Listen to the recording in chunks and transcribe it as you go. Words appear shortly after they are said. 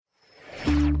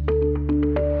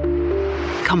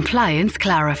Compliance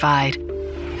Clarified,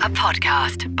 a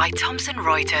podcast by Thomson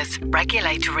Reuters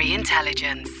Regulatory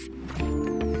Intelligence.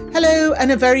 Hello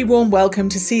and a very warm welcome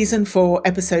to Season 4,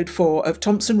 Episode 4 of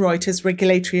Thomson Reuters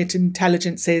Regulatory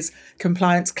Intelligence's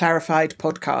Compliance Clarified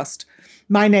podcast.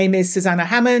 My name is Susanna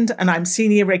Hammond and I'm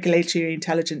Senior Regulatory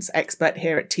Intelligence Expert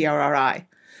here at TRRI.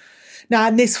 Now,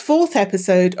 in this fourth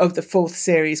episode of the fourth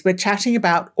series, we're chatting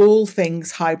about all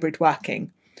things hybrid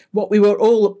working. What we were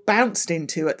all bounced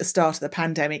into at the start of the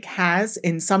pandemic has,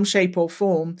 in some shape or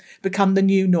form, become the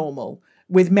new normal,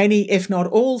 with many, if not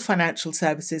all, financial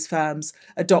services firms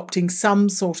adopting some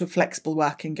sort of flexible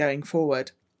working going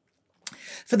forward.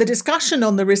 For the discussion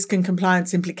on the risk and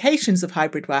compliance implications of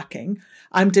hybrid working,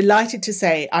 I'm delighted to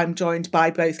say I'm joined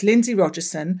by both Lindsay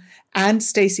Rogerson and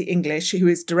Stacey English, who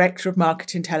is Director of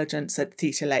Market Intelligence at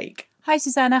Theta Lake. Hi,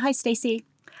 Susanna. Hi, Stacey.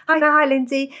 Hi,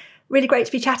 Lindsay. Really great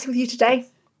to be chatting with you today.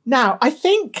 Now, I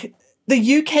think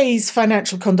the UK's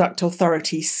Financial Conduct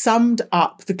Authority summed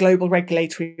up the global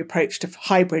regulatory approach to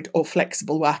hybrid or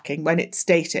flexible working when it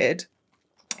stated,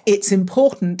 it's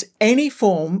important any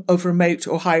form of remote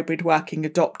or hybrid working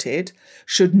adopted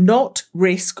should not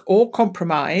risk or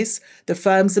compromise the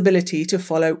firm's ability to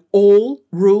follow all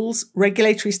rules,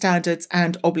 regulatory standards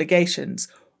and obligations,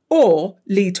 or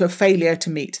lead to a failure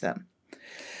to meet them.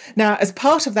 Now, as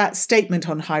part of that statement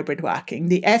on hybrid working,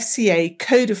 the FCA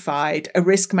codified a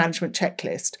risk management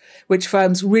checklist, which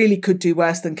firms really could do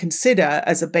worse than consider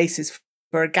as a basis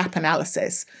for a gap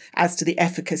analysis as to the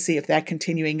efficacy of their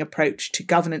continuing approach to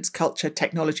governance, culture,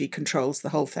 technology controls, the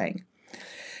whole thing.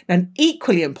 And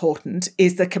equally important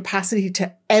is the capacity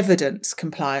to evidence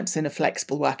compliance in a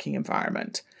flexible working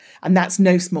environment. And that's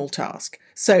no small task.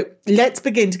 So let's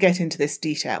begin to get into this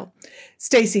detail.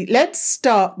 Stacey, let's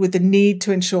start with the need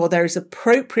to ensure there is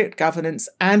appropriate governance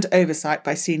and oversight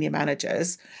by senior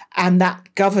managers, and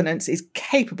that governance is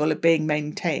capable of being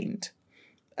maintained.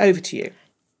 Over to you.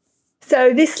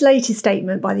 So this latest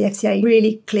statement by the FCA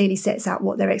really clearly sets out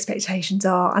what their expectations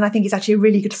are. And I think it's actually a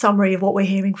really good summary of what we're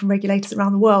hearing from regulators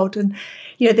around the world. And,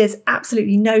 there's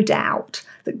absolutely no doubt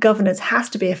that governance has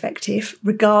to be effective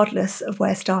regardless of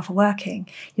where staff are working.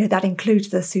 That includes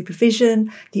the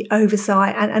supervision, the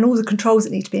oversight, and all the controls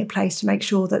that need to be in place to make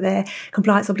sure that their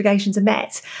compliance obligations are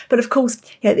met. But of course,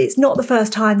 it's not the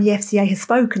first time the FCA has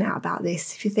spoken out about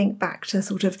this. If you think back to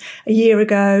sort of a year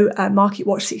ago, Market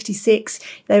Watch 66,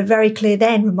 they were very clear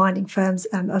then, reminding firms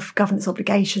of governance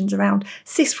obligations around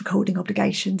SIS recording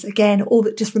obligations. Again, all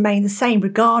that just remain the same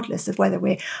regardless of whether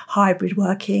we're hybrid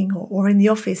working or in the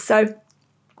office. So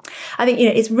I think,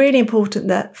 it's really important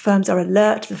that firms are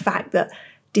alert to the fact that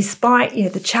despite,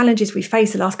 the challenges we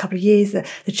faced the last couple of years,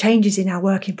 the changes in our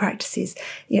working practices,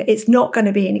 it's not going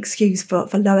to be an excuse for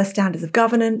lower standards of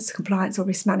governance, compliance or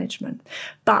risk management.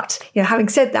 But, having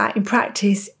said that, in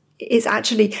practice, it's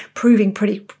actually proving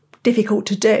pretty difficult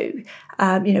to do.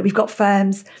 We've got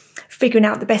firms figuring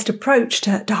out the best approach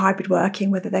to hybrid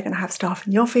working, whether they're going to have staff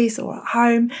in the office or at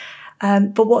home.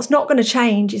 But what's not going to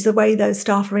change is the way those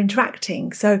staff are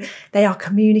interacting. So they are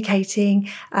communicating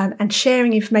and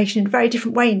sharing information in a very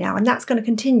different way now, and that's going to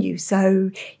continue. So,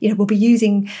 we'll be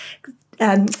using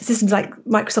systems like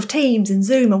Microsoft Teams and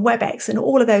Zoom and WebEx and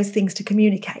all of those things to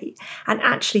communicate. And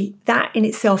actually, that in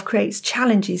itself creates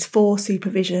challenges for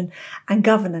supervision and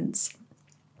governance.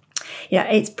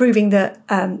 It's proving that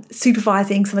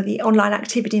supervising some of the online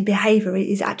activity and behaviour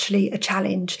is actually a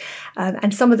challenge.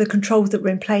 And some of the controls that were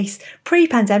in place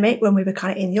pre-pandemic, when we were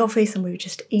kind of in the office and we were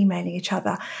just emailing each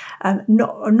other, are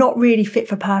not really fit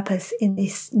for purpose in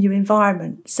this new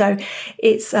environment. So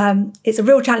it's a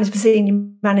real challenge for senior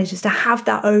managers to have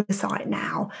that oversight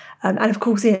now. And of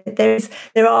course,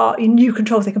 there are new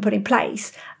controls they can put in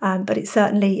place, but it's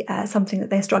certainly something that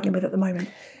they're struggling with at the moment.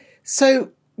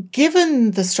 So,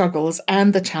 given the struggles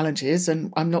and the challenges,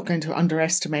 and I'm not going to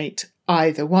underestimate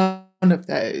either one of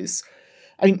those,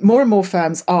 I mean, more and more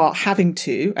firms are having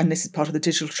to, and this is part of the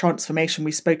digital transformation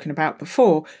we've spoken about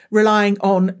before, relying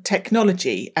on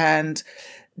technology and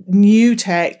new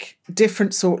tech,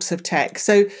 different sorts of tech.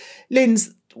 So,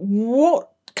 Linz,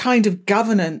 what kind of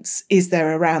governance is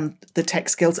there around the tech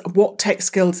skills? What tech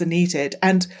skills are needed?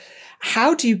 And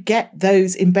how do you get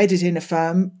those embedded in a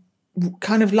firm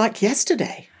kind of like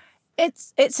yesterday?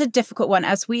 It's a difficult one,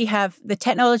 as we have the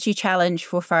technology challenge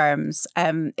for firms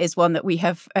is one that we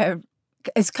have.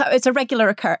 It's a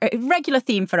regular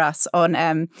theme for us on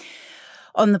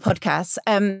the podcast,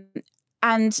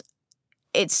 and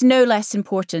it's no less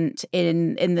important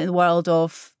in the world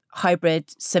of hybrid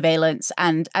surveillance.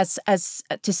 And as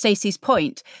to Stacey's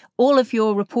point, all of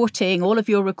your reporting, all of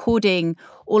your recording,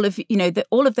 all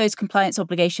of those compliance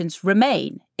obligations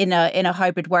remain in a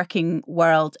hybrid working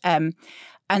world.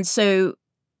 And so,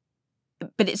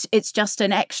 but it's just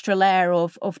an extra layer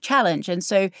of challenge. And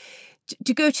so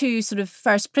to go to sort of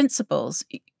first principles,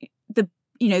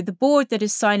 the board that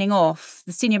is signing off,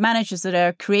 the senior managers that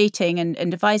are creating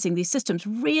and devising these systems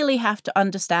really have to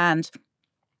understand,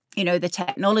 the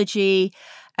technology.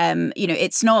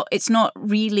 It's not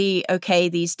really okay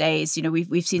these days.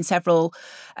 We've seen several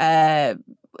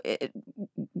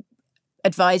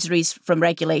advisories from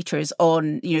regulators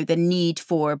on the need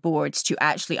for boards to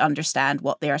actually understand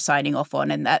what they are signing off on,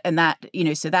 and that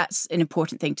so that's an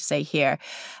important thing to say here.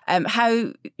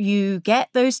 How you get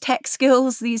those tech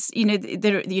skills, these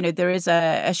there is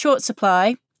a short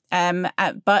supply,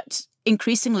 but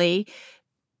increasingly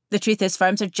the truth is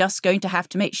firms are just going to have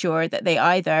to make sure that they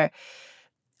either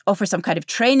offer some kind of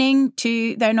training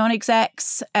to their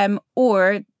non-execs,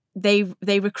 or they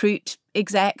recruit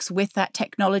execs with that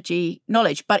technology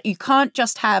knowledge. But you can't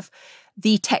just have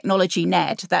the technology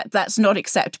net. That's not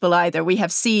acceptable either. We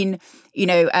have seen,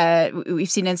 we've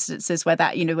seen instances where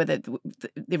that, where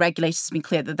the regulators have been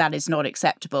clear that is not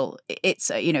acceptable.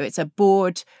 It's a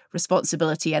board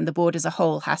responsibility, and the board as a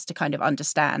whole has to kind of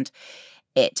understand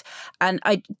it. And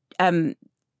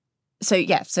so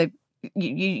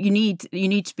you need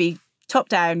to be top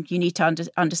down. You need to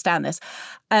understand this.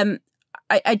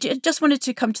 I just wanted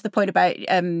to come to the point about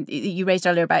you raised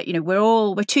earlier about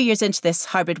we're 2 years into this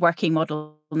hybrid working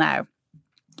model now,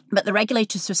 but the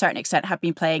regulators to a certain extent have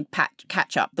been playing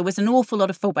catch up. There was an awful lot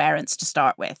of forbearance to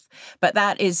start with, but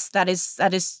that is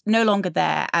no longer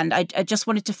there. And I just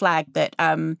wanted to flag that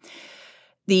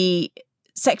the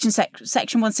Section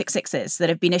 166s that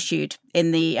have been issued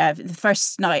in the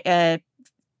first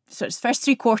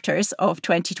 3 quarters of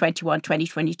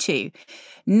 2021-2022,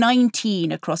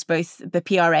 19 across both the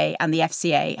PRA and the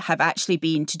FCA have actually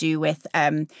been to do with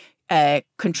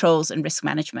controls and risk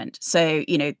management. So,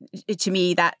 to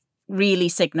me, that really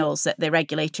signals that the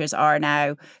regulators are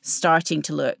now starting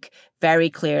to look very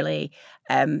clearly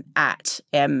at,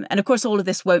 and of course, all of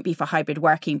this won't be for hybrid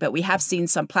working, but we have seen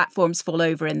some platforms fall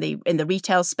over in the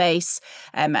retail space,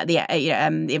 at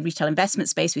the retail investment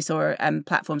space. We saw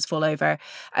platforms fall over,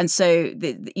 and so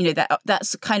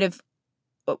that's kind of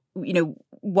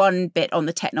one bit on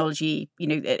the technology,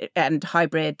 and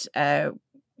hybrid, that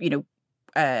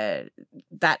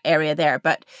area there,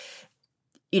 but.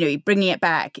 Bringing it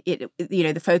back,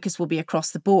 the focus will be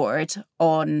across the board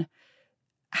on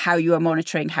how you are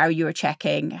monitoring, how you are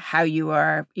checking, how you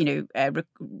are,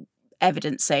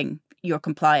 evidencing your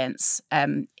compliance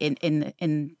in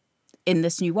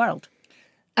this new world.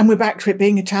 And we're back to it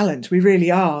being a challenge. We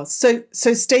really are. So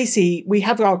Stacey, we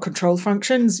have our control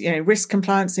functions, risk,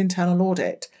 compliance, internal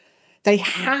audit. They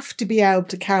have to be able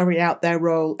to carry out their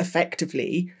role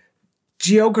effectively,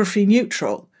 geography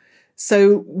neutral.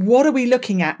 So what are we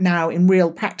looking at now in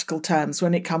real practical terms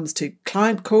when it comes to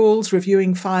client calls,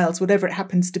 reviewing files, whatever it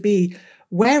happens to be?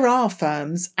 Where are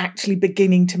firms actually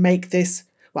beginning to make this?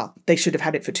 Well, they should have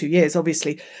had it for 2 years,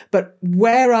 obviously. But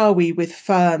where are we with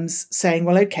firms saying,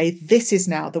 well, OK, this is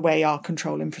now the way our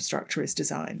control infrastructure is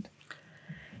designed?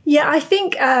 Yeah, I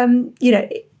think,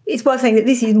 it's worth saying that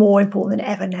this is more important than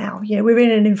ever now. We're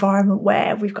in an environment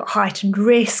where we've got heightened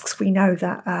risks. We know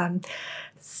that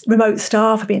remote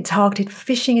staff are being targeted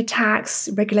for phishing attacks.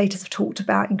 Regulators have talked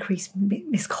about increased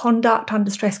misconduct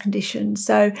under stress conditions.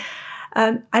 So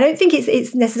I don't think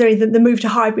it's necessarily the move to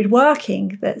hybrid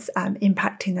working that's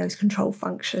impacting those control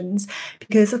functions,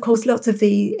 because, of course, lots of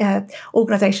the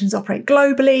organisations operate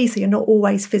globally, so you're not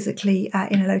always physically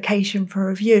in a location for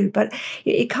review. But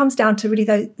it comes down to really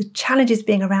the challenges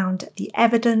being around the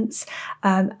evidence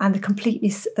and the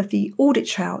completeness of the audit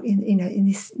trail in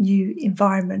this new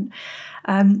environment.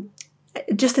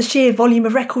 Just the sheer volume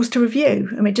of records to review.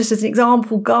 I mean, just as an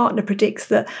example, Gartner predicts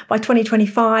that by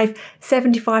 2025,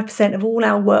 75% of all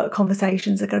our work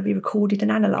conversations are going to be recorded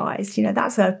and analysed.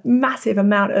 That's a massive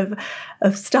amount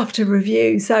of stuff to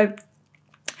review. So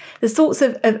the sorts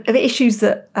of issues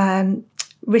that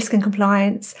risk and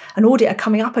compliance and audit are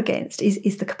coming up against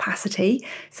is the capacity.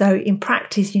 So in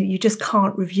practice, you just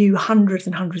can't review hundreds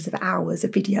and hundreds of hours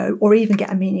of video or even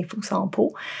get a meaningful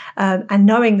sample. And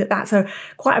knowing that that's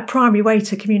quite a primary way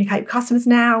to communicate with customers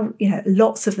now,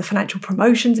 lots of the financial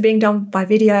promotions are being done by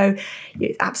video.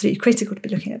 It's absolutely critical to be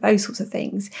looking at those sorts of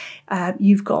things.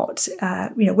 You've got,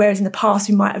 whereas in the past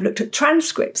we might have looked at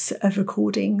transcripts of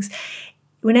recordings,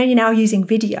 we're now using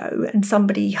video, and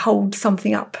somebody holds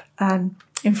something up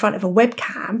in front of a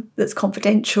webcam that's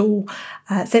confidential,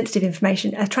 sensitive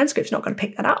information, a transcript's not going to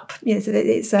pick that up.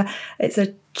 So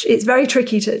it's very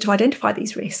tricky to identify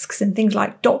these risks, and things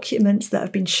like documents that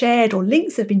have been shared or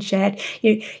links that have been shared.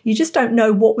 You just don't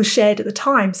know what was shared at the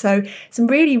time. So some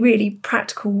really, really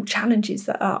practical challenges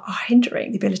that are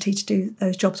hindering the ability to do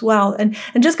those jobs well. And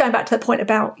just going back to that point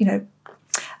about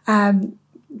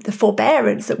the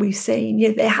forbearance that we've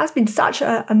seen, there has been such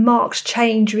a marked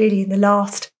change really in the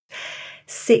last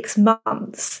 6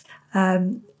 months.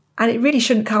 And it really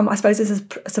shouldn't come, I suppose, as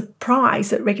a surprise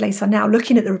that regulators are now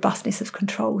looking at the robustness of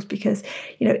controls, because,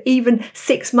 even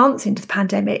 6 months into the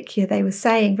pandemic, they were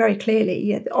saying very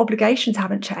clearly, the obligations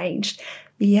haven't changed.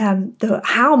 The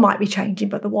how might be changing,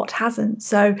 but the what hasn't.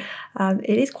 So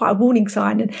it is quite a warning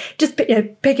sign. And just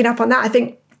picking up on that, I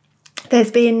think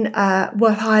there's been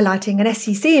worth highlighting an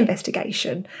SEC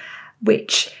investigation,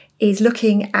 which is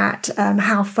looking at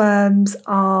how firms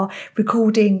are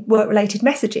recording work-related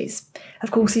messages. Of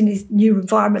course, in this new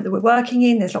environment that we're working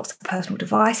in, there's lots of personal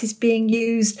devices being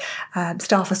used.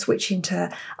 Staff are switching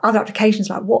to other applications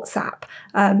like WhatsApp,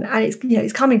 and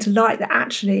it's coming to light that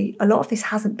actually a lot of this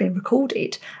hasn't been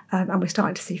recorded, and we're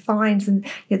starting to see fines. And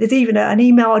there's even an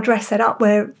email address set up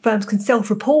where firms can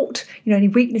self-report any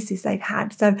weaknesses they've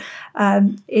had. So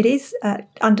it is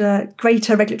under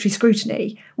greater regulatory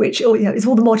scrutiny, which is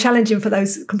all the more challenging for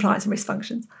those compliance and risk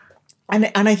functions.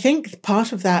 And I think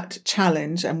part of that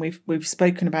challenge, and we've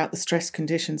spoken about the stress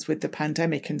conditions with the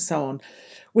pandemic and so on,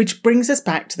 which brings us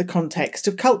back to the context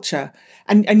of culture.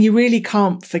 And you really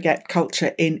can't forget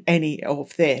culture in any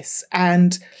of this.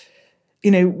 And,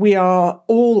 we are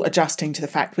all adjusting to the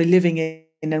fact we're living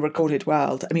in a recorded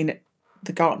world. I mean,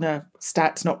 the Gartner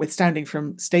stats notwithstanding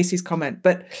from Stacey's comment,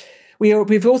 but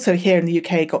we've also here in the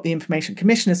UK got the Information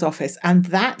Commissioner's Office, and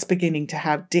that's beginning to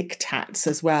have diktats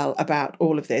as well about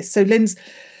all of this. So, Linz,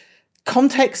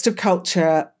 context of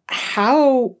culture,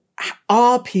 how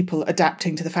are people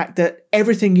adapting to the fact that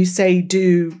everything you say,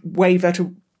 do, wave at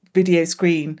a video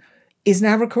screen is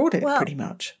now recorded pretty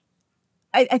much?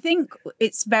 I think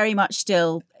it's very much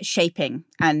still shaping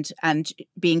and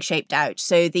being shaped out.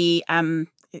 So the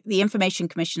Information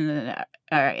Commissioner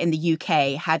in the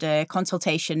UK had a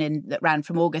consultation that ran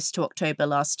from August to October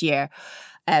last year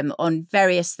on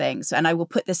various things. And I will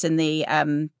put this in the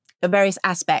various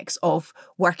aspects of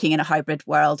working in a hybrid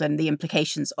world and the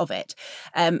implications of it.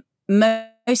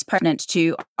 Most pertinent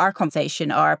to our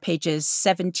conversation are pages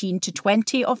 17 to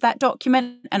 20 of that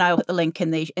document, and I'll put the link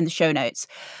in the show notes.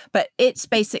 But it's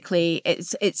basically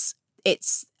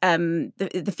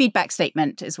the feedback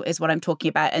statement is what I'm talking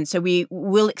about, and so we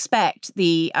will expect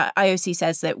the ICO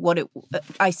says that what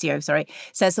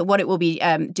it will be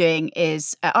doing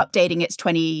is updating its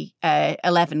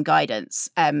 2011 guidance,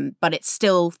 but it's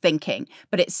still thinking.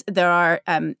 But there are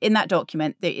in that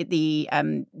document the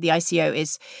ICO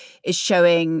is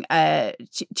showing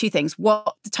two things: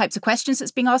 what the types of questions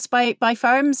that's being asked by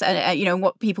firms, and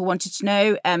what people wanted to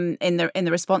know in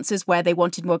the responses where they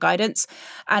wanted more guidance,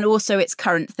 and also its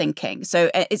current thinking.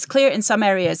 So it's clear in some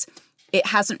areas it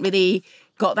hasn't really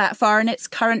got that far in its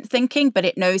current thinking, but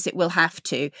it knows it will have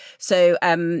to. So,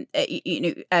 and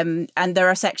there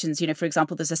are sections, for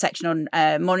example, there's a section on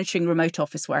monitoring remote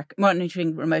office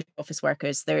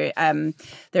workers.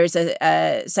 There's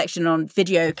a section on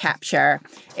video capture,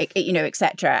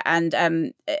 etc.,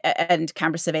 and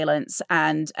camera surveillance,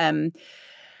 and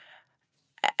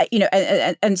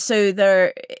so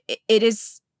there it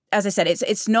is. As I said,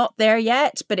 it's not there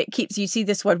yet, but it keeps. You see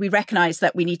this word. We recognise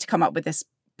that we need to come up with this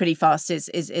pretty fast.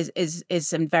 Is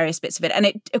some various bits of it,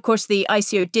 and of course the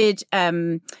ICO did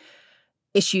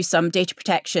issue some data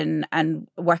protection and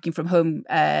working from home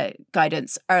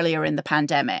guidance earlier in the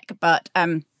pandemic, but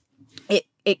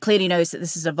it clearly knows that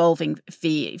this is an evolving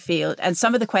field, and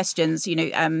some of the questions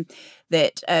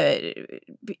that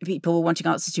people were wanting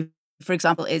answers to, for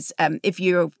example, is if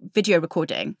you're video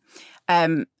recording.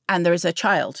 And there is a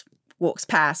child walks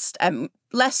past.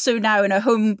 Less so now in a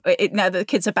home. Now that the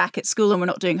kids are back at school and we're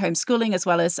not doing homeschooling as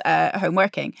well as home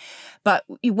working. But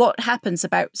what happens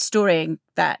about storing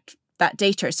that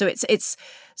data? So it's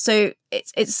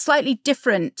a slightly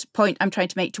different point I'm trying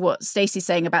to make to what Stacey's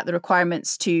saying about the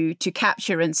requirements to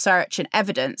capture and search and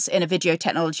evidence in a video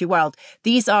technology world.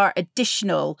 These are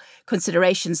additional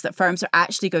considerations that firms are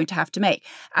actually going to have to make.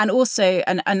 And also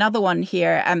another one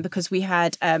here, because we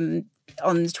had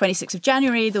on the 26th of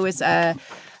January, there was a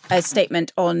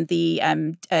statement on the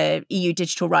EU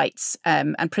digital rights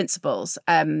and principles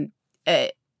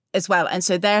as well. And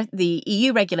so there, the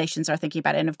EU regulations are thinking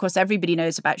about it. And of course, everybody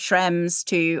knows about Schrems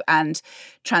too and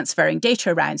transferring data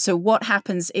around. So what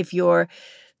happens if you're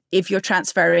if you're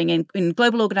transferring in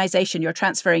global organization, you're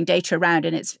transferring data around,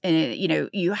 and it's,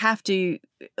 you have to,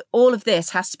 all of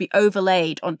this has to be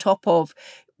overlaid on top of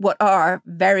what are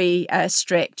very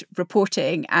strict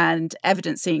reporting and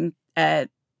evidencing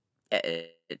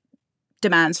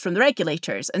demands from the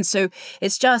regulators. And so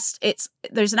it's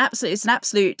an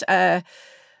absolute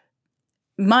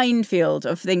minefield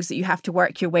of things that you have to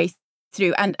work your way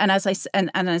through. And as I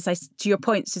to your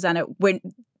point, Susanna, when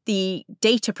the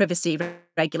data privacy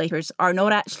regulators are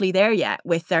not actually there yet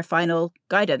with their final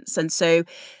guidance. And so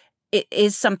it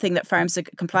is something that firms,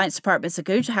 compliance departments are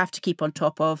going to have to keep on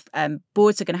top of.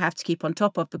 Boards are going to have to keep on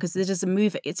top of, because it's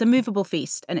a movable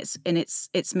feast, and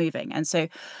it's moving. And so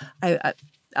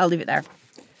I'll leave it there.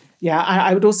 Yeah,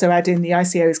 I would also add in the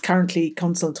ICO is currently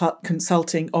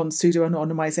consulting on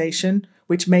pseudo-anonymization,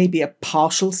 which may be a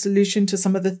partial solution to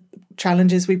some of the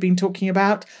challenges we've been talking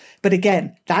about. But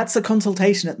again, that's a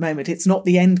consultation at the moment. It's not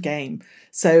the end game.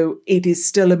 So it is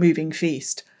still a moving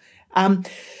feast.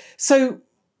 So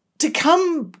to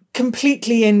come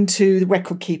completely into the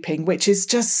record keeping, which is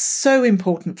just so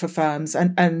important for firms,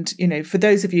 and for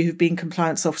those of you who've been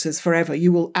compliance officers forever,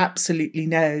 you will absolutely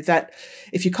know that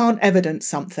if you can't evidence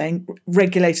something,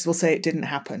 regulators will say it didn't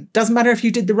happen. Doesn't matter if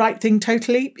you did the right thing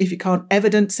totally. If you can't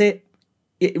evidence it,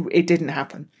 it didn't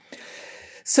happen.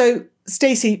 So,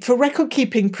 Stacey, for record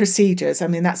keeping procedures,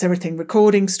 that's everything: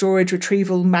 recording, storage,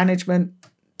 retrieval, management,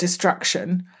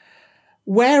 destruction.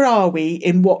 Where are we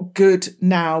in what good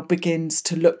now begins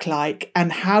to look like,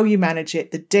 and how you manage it,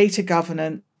 the data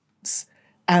governance,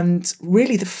 and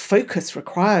really the focus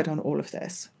required on all of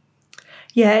this?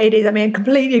 Yeah, it is. I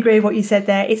completely agree with what you said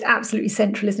there. It's absolutely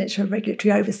central, isn't it, to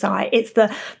regulatory oversight. It's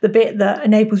the bit that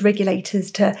enables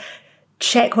regulators to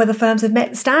check whether firms have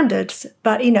met standards.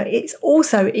 But, it's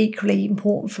also equally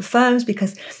important for firms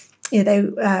because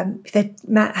if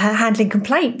they're handling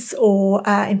complaints or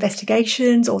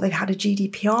investigations, or they've had a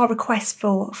GDPR request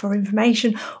for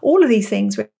information, all of these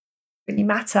things really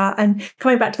matter. And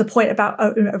coming back to the point about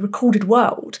a recorded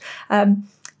world,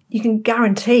 you can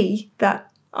guarantee that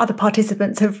other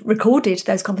participants have recorded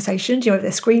those conversations, if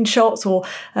they're screenshots or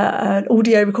an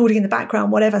audio recording in the background,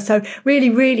 whatever. So really,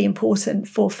 really important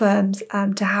for firms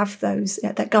to have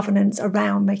that governance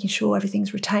around making sure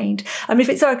everything's retained. If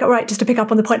it's all right, just to pick up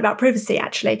on the point about privacy,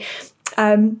 actually,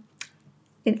 and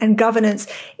governance,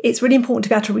 it's really important to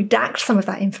be able to redact some of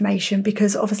that information,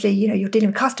 because obviously, you're dealing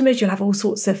with customers, you'll have all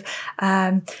sorts of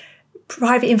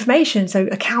private information, so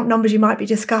account numbers you might be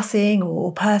discussing,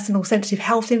 or personal sensitive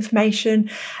health information,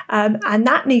 and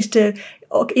that needs to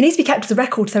be kept as a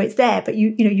record, so it's there. But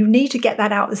you need to get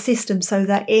that out of the system, so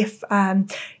that if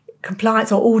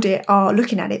compliance or audit are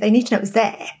looking at it, they need to know it's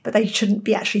there, but they shouldn't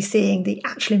be actually seeing the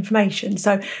actual information.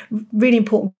 So really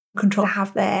important control to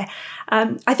have there.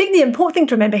 I think the important thing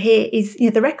to remember here is,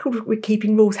 the record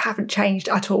keeping rules haven't changed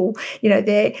at all.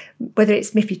 Whether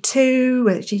it's MiFID II,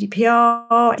 whether it's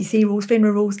GDPR, SEC rules,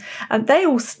 FINRA rules, they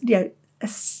all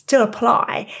still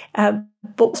apply.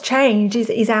 But what's changed is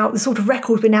the sort of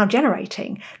record we're now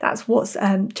generating. That's what's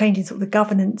changing sort of the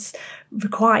governance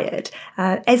required.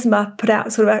 ESMA put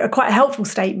out sort of quite a helpful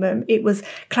statement. It was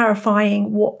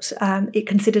clarifying what it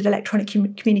considered electronic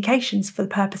communications for the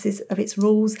purposes of its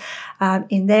rules.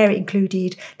 In there, it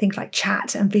included things like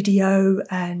chat and video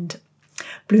and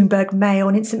Bloomberg Mail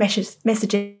and instant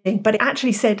messaging. But it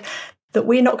actually said that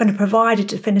we're not going to provide a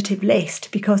definitive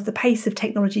list, because the pace of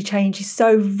technology change is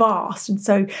so vast and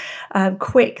so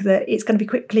quick that it's going to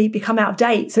quickly become out of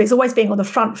date. So it's always being on the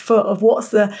front foot of what's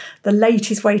the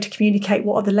latest way to communicate,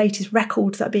 what are the latest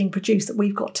records that are being produced that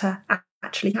we've got to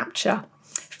actually capture.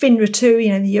 FINRA too,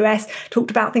 in the US,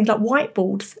 talked about things like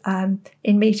whiteboards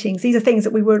in meetings. These are things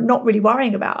that we were not really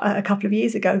worrying about a couple of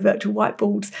years ago, virtual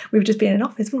whiteboards. We would just be in an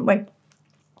office, wouldn't we?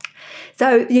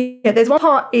 So there's one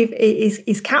part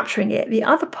is capturing it. The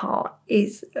other part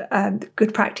is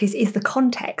good practice is the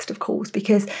context, of course,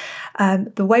 because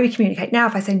the way we communicate now,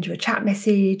 if I send you a chat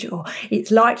message, or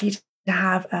it's likely to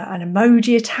have an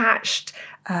emoji attached,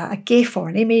 a GIF or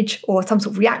an image or some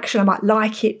sort of reaction. I might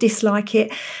like it, dislike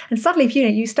it, and suddenly if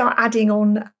you start adding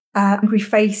on angry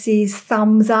faces,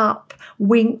 thumbs up,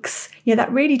 winks,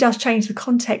 that really does change the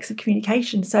context of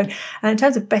communication. So in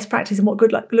terms of best practice and what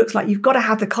good looks like, you've got to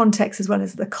have the context as well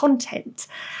as the content.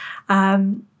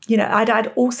 I'd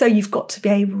add also you've got to be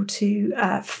able to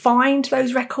find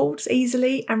those records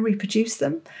easily and reproduce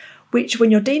them, which when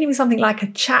you're dealing with something like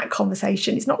a chat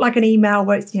conversation, it's not like an email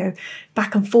where it's,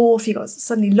 back and forth. You've got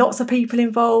suddenly lots of people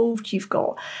involved. You've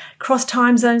got cross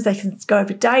time zones. They can go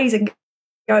over days and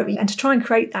to try and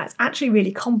create that, it's actually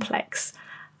really complex.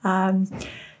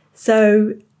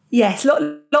 So yes,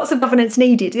 lots of governance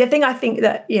needed. The thing I think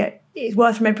that it's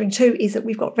worth remembering too is that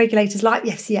we've got regulators like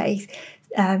the FCA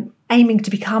aiming to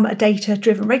become a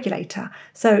data-driven regulator.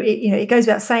 So it goes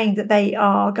without saying that they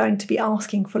are going to be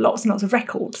asking for lots and lots of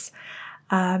records.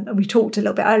 And we talked a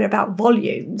little bit earlier about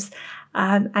volumes,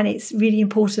 and it's really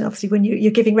important, obviously, when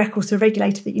you're giving records to a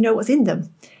regulator that you know what's in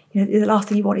them. The last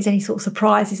thing you want is any sort of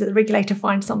surprises that the regulator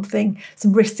finds some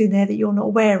risks in there that you're not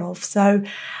aware of. So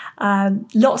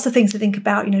lots of things to think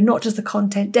about, not just the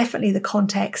content, definitely the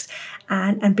context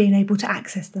and being able to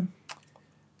access them.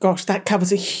 Gosh, that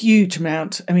covers a huge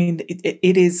amount. I mean,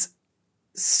 it is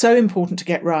so important to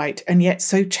get right and yet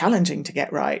so challenging to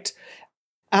get right.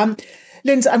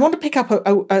 Linz, I want to pick up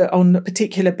on a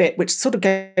particular bit which sort of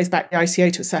goes back to the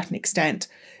ICO to a certain extent.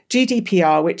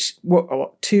 GDPR, which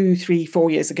 2, 3, 4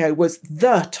 years ago was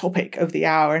the topic of the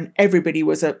hour, and everybody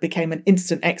became an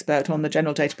instant expert on the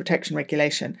General Data Protection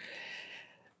Regulation.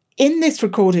 In this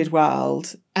recorded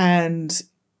world and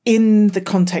in the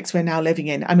context we're now living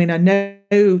in, I mean, I know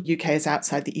UK is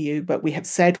outside the EU, but we have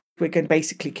said we're going to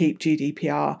basically keep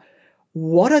GDPR.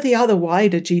 What are the other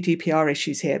wider GDPR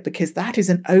issues here? Because that is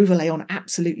an overlay on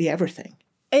absolutely everything.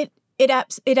 It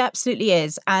absolutely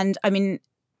is. And I mean,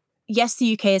 yes,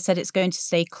 the UK has said it's going to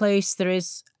stay close. There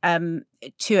is to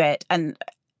it, and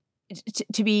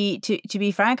to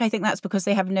be frank, I think that's because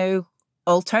they have no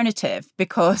alternative.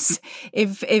 Because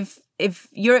if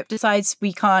Europe decides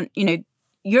we can't,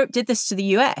 Europe did this to the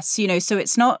US, so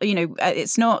it's not,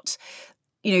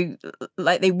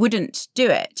 like they wouldn't do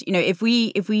it. If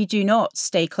we do not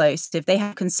stay close, if they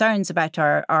have concerns about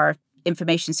our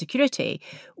information security,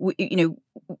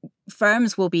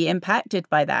 firms will be impacted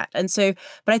by that. And so,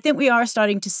 but I think we are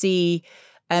starting to see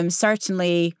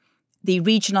certainly the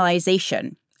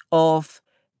regionalization of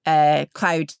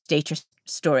cloud data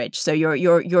storage. So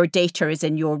your data is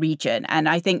in your region. And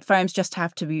I think firms just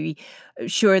have to be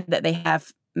sure that they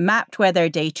have mapped where their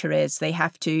data is. They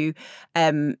have to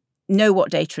know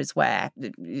what data is where.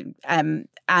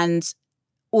 And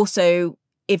also,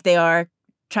 if they are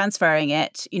transferring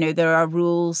it, there are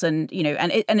rules and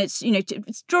it's,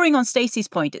 it's drawing on Stacey's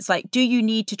point. It's like, do you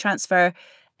need to transfer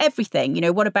everything?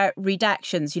 What about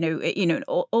redactions?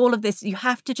 All of this, you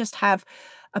have to just have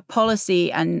a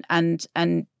policy and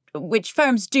which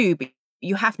firms do, but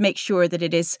you have to make sure that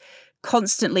it is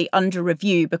constantly under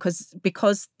review because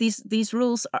these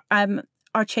rules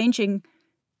are changing,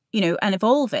 and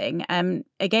evolving.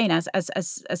 Again, as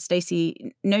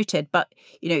Stacey noted, but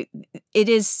it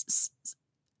is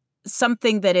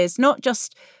something that is not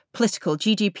just political.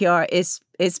 GDPR is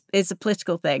a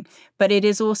political thing, but it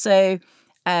is also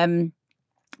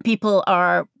people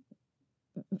are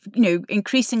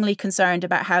increasingly concerned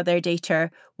about how their data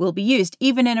will be used,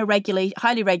 even in a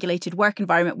highly regulated work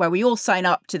environment where we all sign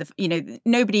up to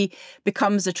nobody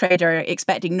becomes a trader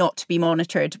expecting not to be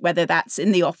monitored, whether that's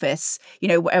in the office,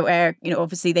 where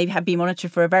obviously they have been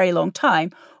monitored for a very long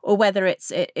time, or whether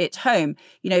it's at home.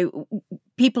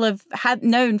 People have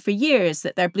known for years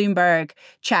that their Bloomberg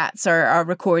chats are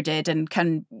recorded and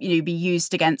can be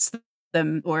used against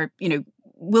them, or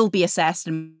will be assessed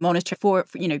and monitored for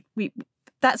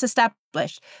that's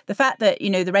established. The fact that,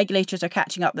 the regulators are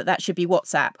catching up that should be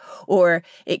WhatsApp, or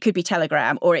it could be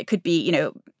Telegram, or it could be,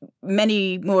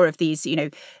 many more of these,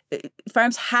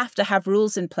 firms have to have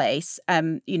rules in place,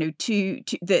 that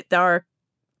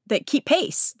keep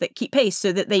pace,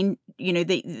 so that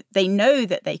they know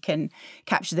that they can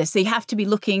capture this. They have to be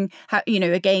looking,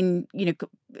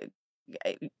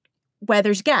 where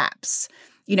there's gaps.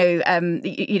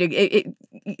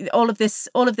 All of this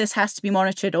has to be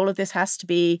monitored. All of this has to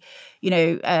be,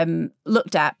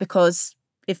 looked at, because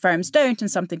if firms don't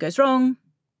and something goes wrong,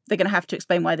 they're going to have to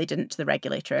explain why they didn't to the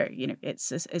regulator.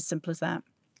 It's as simple as that.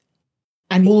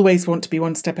 And you always want to be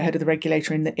one step ahead of the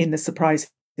regulator in the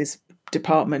surprises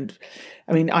department.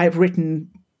 I mean, I've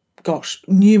written,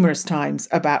 numerous times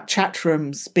about chat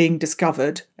rooms being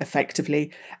discovered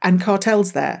effectively and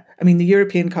cartels there. I mean, the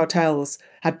European cartels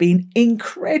have been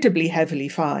incredibly heavily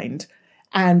fined,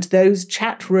 and those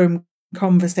chat room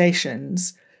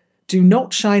conversations do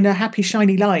not shine a happy,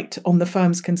 shiny light on the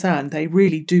firms concerned. They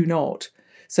really do not.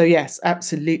 So yes,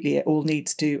 absolutely, it all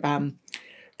needs to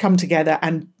come together,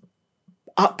 and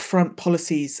upfront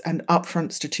policies and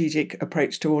upfront strategic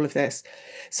approach to all of this.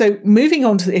 So moving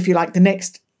on to, if you like, the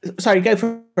next. Sorry, go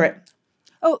for it.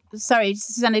 Oh, sorry,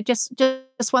 Susanna. Just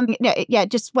one thing. Yeah,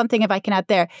 just one thing. If I can add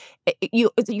there,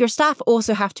 your staff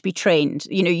also have to be trained.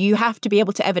 You have to be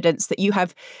able to evidence that you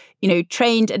have,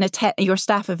 trained and your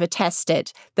staff have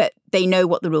attested that they know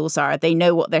what the rules are. They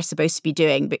know what they're supposed to be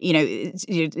doing. But to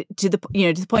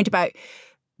the point about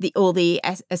all the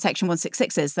Section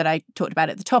 166s that I talked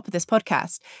about at the top of this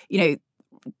podcast.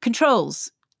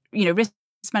 Controls. risk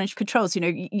management controls.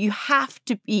 You have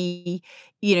to be,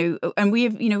 and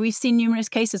we've seen numerous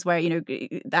cases where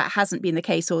that hasn't been the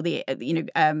case, or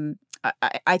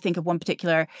I think of one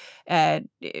particular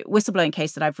whistleblowing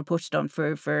case that I've reported on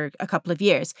for a couple of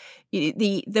years.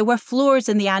 There were flaws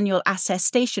in the annual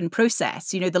attestation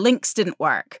process. The links didn't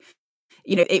work.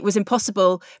 It was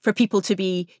impossible for people to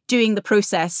be doing the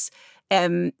process.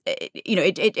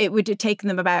 It would have taken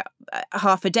them about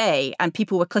half a day, and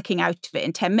people were clicking out of it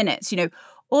in 10 minutes.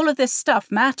 All of this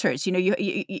stuff matters.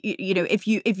 If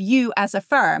you as a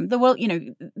firm, there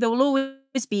will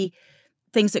always be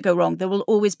things that go wrong. There will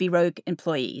always be rogue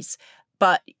employees,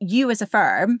 but you as a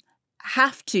firm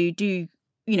have to do,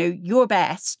 your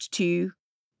best to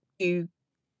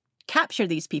capture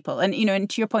these people. And, and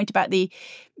to your point about the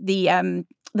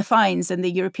fines and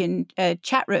the European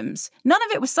chat rooms, none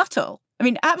of it was subtle. I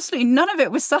mean, absolutely none of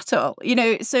it was subtle,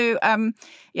 so,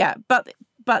 but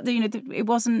it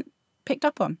wasn't picked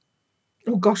up on.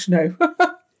 Oh gosh, no.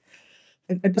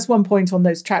 And just one point on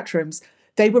those chat rooms.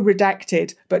 They were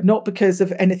redacted, but not because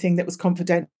of anything that was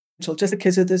confidential, just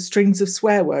because of the strings of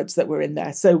swear words that were in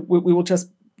there. So we will just,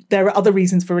 there are other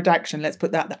reasons for redaction. Let's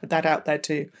put that out there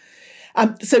too.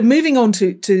 So moving on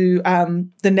to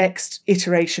the next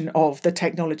iteration of the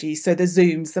technology. So the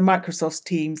Zooms, the Microsoft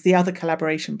Teams, the other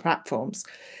collaboration platforms.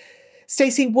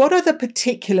 Stacey, what are the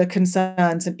particular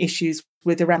concerns and issues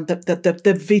with around the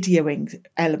videoing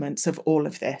elements of all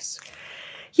of this?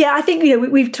 Yeah, I think,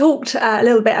 we've talked a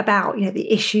little bit about,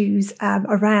 the issues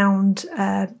around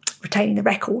retaining the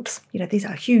records. These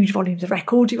are huge volumes of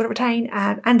records you've got to retain,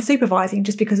 and supervising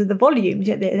just because of the volume,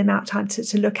 the amount of time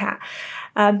to look at.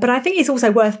 But I think it's also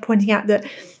worth pointing out that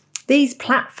these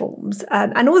platforms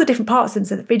and all the different parts of them,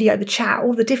 so the video, the chat,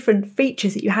 all the different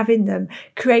features that you have in them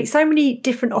create so many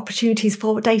different opportunities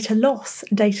for data loss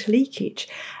and data leakage.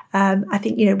 I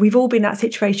think, we've all been in that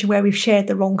situation where we've shared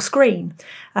the wrong screen.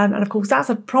 And of course, that's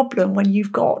a problem when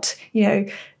you've got,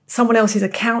 someone else's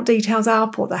account details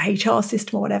up or the HR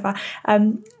system or whatever.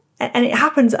 And it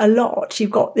happens a lot.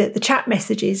 You've got the chat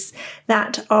messages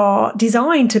that are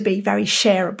designed to be very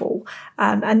shareable,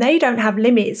 and they don't have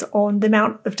limits on the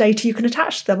amount of data you can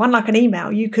attach to them. Unlike an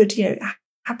email, you could,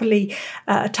 happily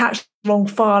attach the wrong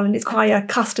file and it's quite a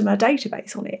customer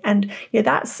database on it. And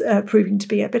that's proving to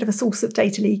be a bit of a source of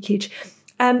data leakage.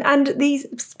 And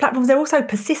these platforms, they're also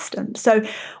persistent. So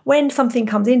when something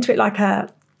comes into it, like a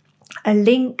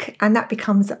link, and that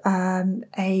becomes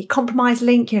a compromised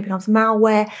link, becomes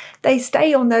malware, they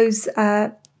stay on those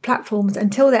platforms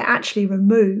until they're actually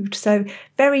removed. So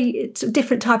it's a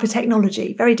different type of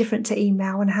technology, very different to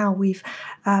email and how we've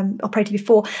operated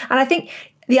before. And I think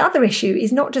the other issue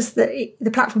is not just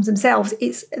the platforms themselves,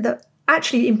 it's that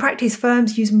actually in practice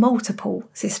firms use multiple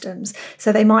systems.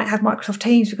 So they might have Microsoft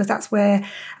Teams because that's where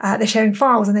they're sharing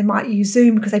files, and they might use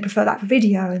Zoom because they prefer that for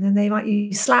video, and then they might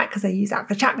use Slack because they use that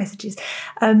for chat messages.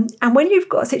 And when you've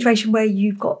got a situation where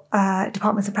you've got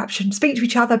departments that perhaps shouldn't speak to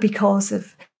each other because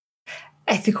of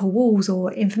ethical walls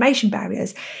or information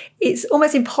barriers, it's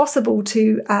almost impossible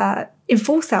to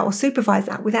enforce that or supervise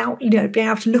that without, being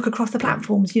able to look across the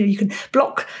platforms. You can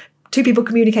block two people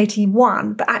communicating in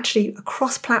one, but actually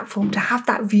across platform to have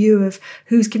that view of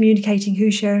who's communicating,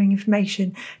 who's sharing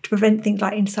information to prevent things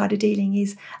like insider dealing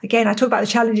is, again, I talk about the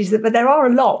challenges, but there are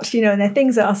a lot, and there are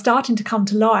things that are starting to come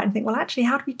to light and think, well, actually,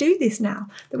 how do we do this now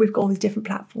that we've got all these different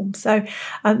platforms? So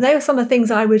they are some of the things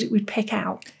I would pick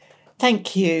out.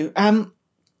 Thank you. And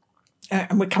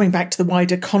we're coming back to the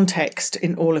wider context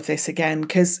in all of this again,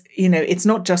 because, it's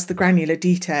not just the granular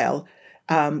detail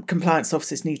compliance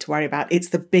officers need to worry about. It's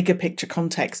the bigger picture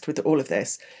context with all of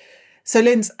this. So,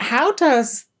 Linz, how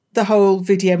does the whole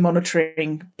video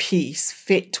monitoring piece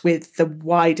fit with the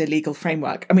wider legal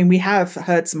framework? I mean, we have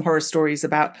heard some horror stories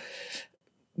about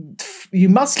you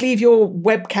must leave your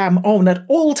webcam on at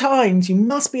all times. You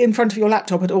must be in front of your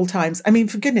laptop at all times. I mean,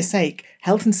 for goodness sake,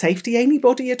 health and safety,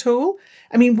 anybody at all?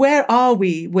 I mean, where are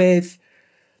we with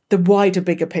the wider,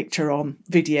 bigger picture on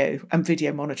video and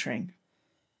video monitoring?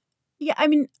 Yeah, I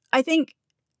mean, I think,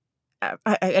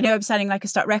 I know I'm sounding like a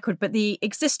stuck record, but the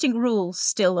existing rules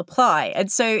still apply.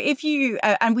 And so if you,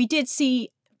 and we did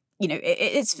see,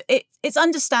 it's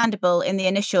understandable in the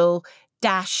initial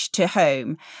dash to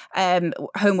home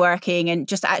working and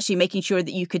just actually making sure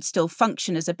that you could still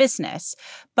function as a business.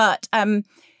 But,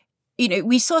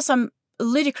 we saw some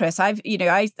ludicrous,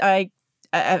 I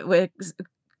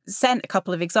sent a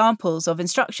couple of examples of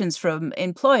instructions from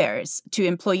employers to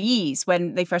employees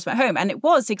when they first went home. And it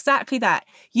was exactly that.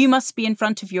 You must be in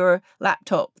front of your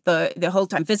laptop the whole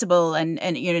time, visible and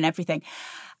everything.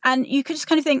 And you could just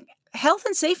kind of think, health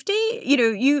and safety,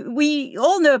 we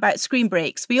all know about screen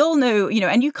breaks. We all know,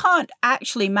 and you can't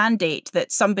actually mandate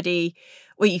that somebody,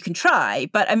 well, you can try,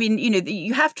 but I mean,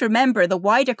 you have to remember the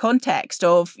wider context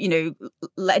of,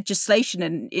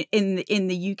 legislation in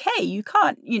the UK. You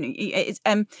can't,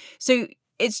 so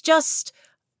it's just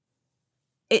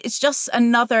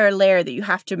another layer that you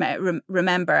have to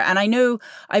remember. And I know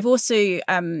I've also,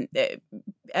 been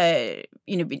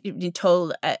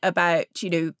told about,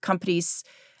 companies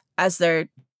as they're,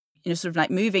 sort of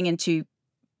like moving into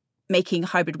making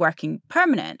hybrid working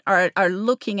permanent are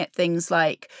looking at things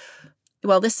like,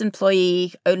 well, this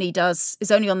employee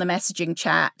is only on the messaging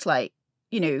chat, like,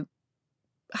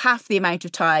 half the amount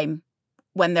of time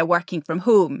when they're working from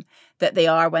home that they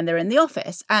are when they're in the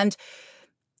office. And,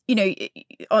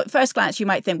 at first glance, you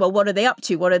might think, well, what are they up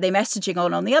to? What are they messaging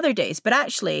on the other days? But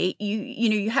actually,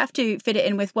 you have to fit it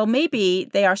in with, well, maybe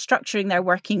they are structuring their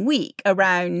working week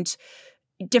around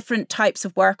different types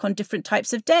of work on different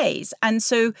types of days. And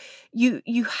so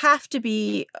you have to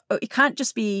be, it can't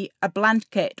just be a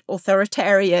blanket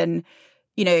authoritarian,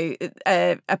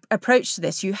 approach to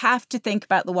this. You have to think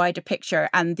about the wider picture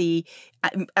and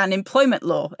and employment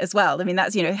law as well. I mean,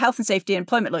 that's, health and safety and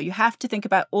employment law. You have to think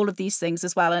about all of these things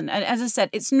as well. And as I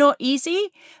said, it's not easy,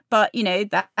 but,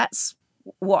 that's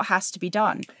what has to be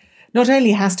done. Not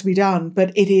only has to be done,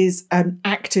 but it is an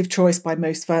active choice by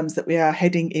most firms that we are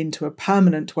heading into a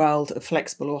permanent world of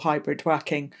flexible or hybrid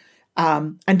working.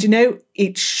 And,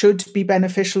 it should be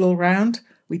beneficial all round.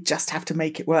 We just have to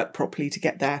make it work properly to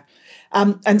get there.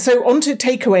 And so on to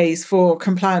takeaways for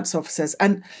compliance officers.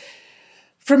 And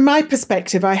from my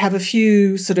perspective, I have a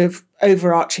few sort of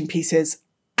overarching pieces.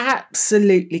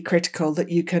 Absolutely critical that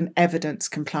you can evidence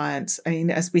compliance. I mean,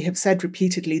 as we have said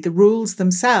repeatedly, the rules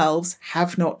themselves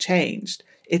have not changed.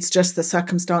 It's just the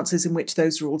circumstances in which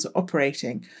those rules are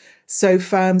operating. So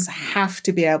firms have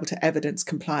to be able to evidence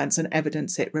compliance and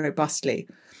evidence it robustly.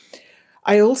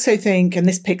 I also think, and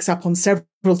this picks up on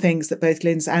several things that both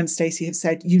Linz and Stacey have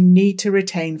said, you need to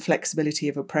retain flexibility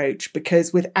of approach,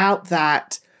 because without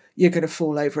that, you're going to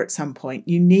fall over at some point.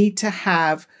 You need to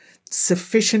have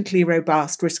sufficiently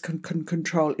robust risk and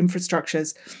control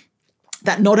infrastructures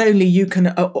that not only you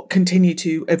can continue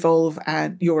to evolve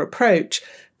your approach,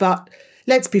 but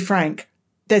let's be frank,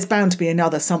 there's bound to be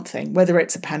another something, whether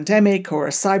it's a pandemic or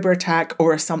a cyber attack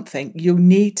or a something. You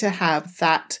need to have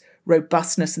that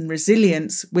robustness and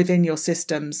resilience within your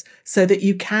systems so that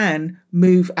you can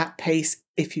move at pace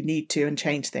if you need to and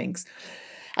change things.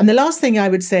 And the last thing I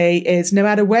would say is, no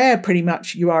matter where pretty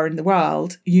much you are in the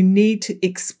world, you need to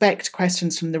expect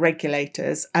questions from the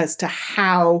regulators as to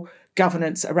how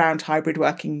governance around hybrid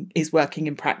working is working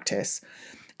in practice.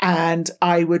 And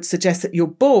I would suggest that your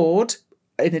board,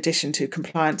 in addition to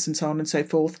compliance and so on and so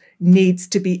forth, needs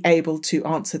to be able to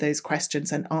answer those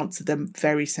questions and answer them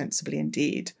very sensibly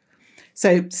indeed.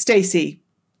 So, Stacey,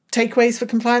 takeaways for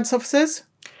compliance officers?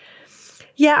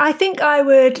 Yeah, I think I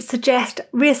would suggest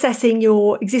reassessing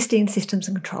your existing systems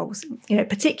and controls,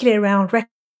 particularly around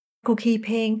record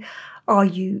keeping. Are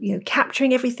you,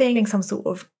 capturing everything, some sort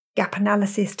of gap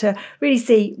analysis to really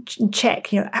see and check,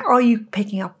 are you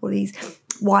picking up all these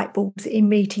whiteboards in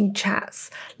meeting chats,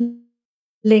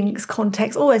 links,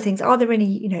 context, all those things? Are there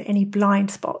any blind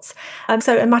spots?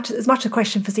 So as much a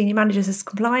question for senior managers as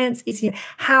compliance is,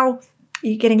 how are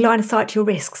you getting line of sight to your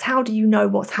risks? How do you know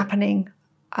what's happening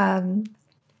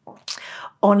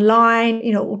online,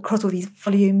 across all these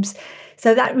volumes,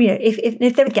 so that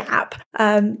if there's a gap,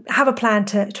 have a plan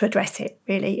to address it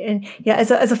really. And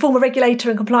as a former regulator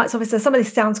and compliance officer, some of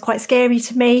this sounds quite scary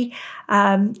to me,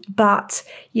 but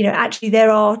actually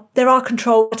there are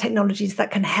control technologies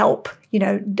that can help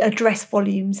address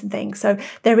volumes and things. So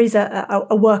there is a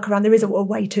workaround. There is a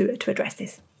way to address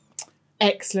this.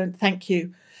 Excellent, thank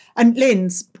you. And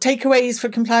Linz, takeaways for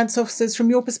compliance officers from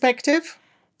your perspective?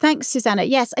 Thanks, Susanna.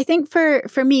 Yes, I think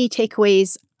for me,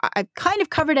 takeaways, I've kind of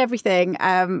covered everything,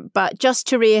 but just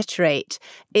to reiterate,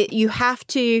 you have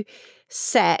to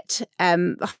set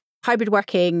hybrid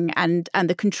working and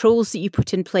the controls that you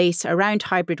put in place around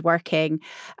hybrid working.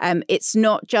 It's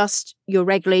not just your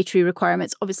regulatory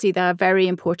requirements. Obviously, they are very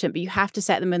important, but you have to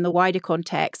set them in the wider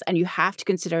context, and you have to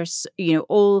consider,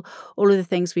 all of the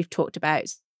things we've talked about.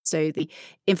 So the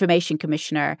Information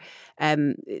Commissioner,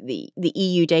 the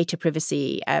EU data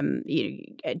privacy,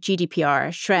 GDPR,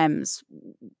 Schrems,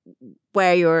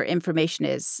 where your information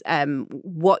is,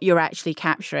 what you're actually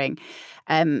capturing,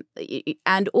 and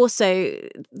also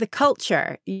the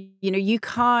culture. You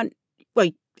can't. Well,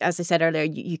 as I said earlier,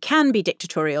 you can be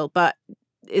dictatorial, but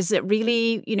is it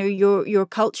really your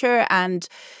culture? And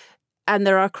And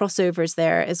there are crossovers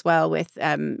there as well with,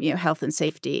 health and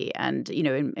safety and,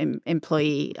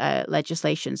 employee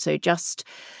legislation. So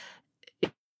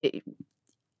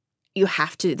you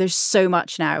have to, there's so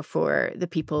much now for the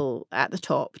people at the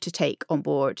top to take on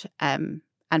board and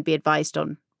be advised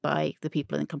on by the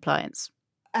people in compliance.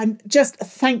 And just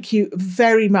thank you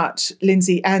very much,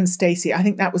 Lindsay and Stacey. I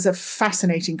think that was a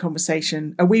fascinating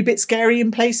conversation, a wee bit scary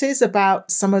in places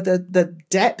about some of the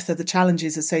depth of the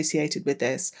challenges associated with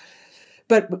this.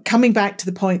 But coming back to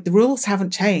the point, the rules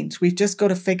haven't changed. We've just got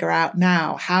to figure out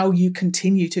now how you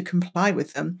continue to comply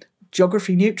with them,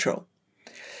 geography neutral.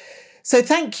 So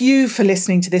thank you for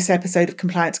listening to this episode of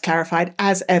Compliance Clarified.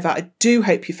 As ever, I do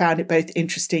hope you found it both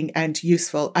interesting and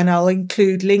useful, and I'll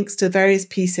include links to various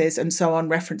pieces and so on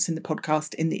referenced in the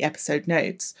podcast in the episode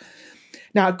notes.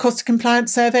 Now, a cost of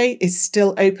compliance survey is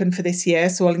still open for this year,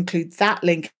 so I'll include that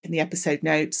link in the episode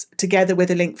notes, together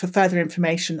with a link for further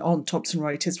information on Thomson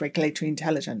Reuters regulatory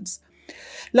intelligence.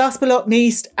 Last but not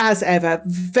least, as ever,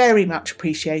 very much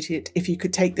appreciate it if you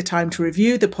could take the time to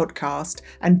review the podcast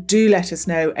and do let us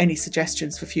know any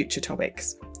suggestions for future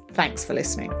topics. Thanks for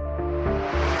listening.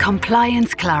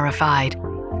 Compliance Clarified,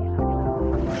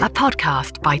 a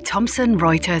podcast by Thomson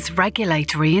Reuters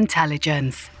Regulatory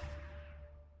Intelligence.